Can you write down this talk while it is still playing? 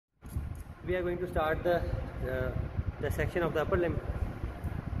we are going to start the section of the upper limb.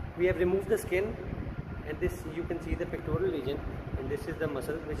 We have removed the skin, and this you can see the pectoral region, and this is the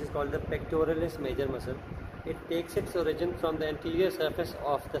muscle which is called the Pectoralis Major muscle. It takes its origin from the anterior surface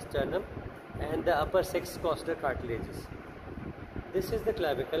of the sternum and the upper 6 costal cartilages. This is the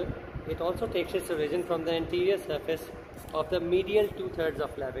clavicle. It also takes its origin from the anterior surface of the medial 2/3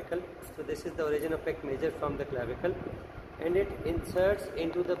 of clavicle. So this is the origin of pec major from the clavicle, and it inserts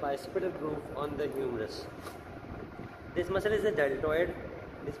into the bicipital groove on the humerus. This muscle is a deltoid,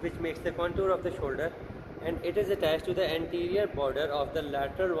 which makes the contour of the shoulder, and it is attached to the anterior border of the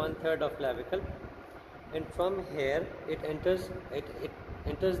lateral 1/3 of clavicle, and from here it enters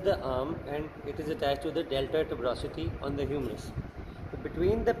the arm, and it is attached to the deltoid tuberosity on the humerus.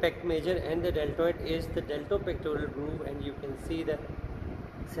 Between the pec major and the deltoid is the deltopectoral groove, and you can see the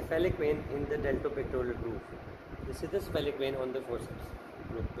cephalic vein in the deltopectoral groove. This is the cephalic vein on the forceps.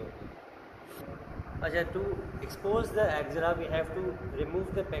 To expose the axilla, we have to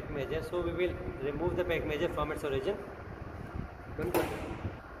remove the pec major, so we will remove the pec major from its origin.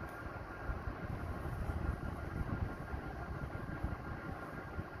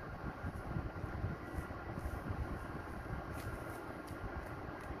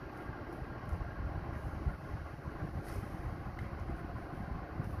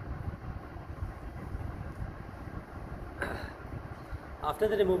 After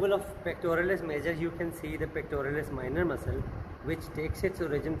the removal of pectoralis major, you can see the pectoralis minor muscle, which takes its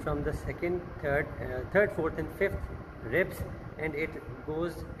origin from the second, third, fourth and fifth ribs, and it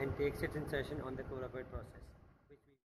goes and takes its insertion on the coracoid process.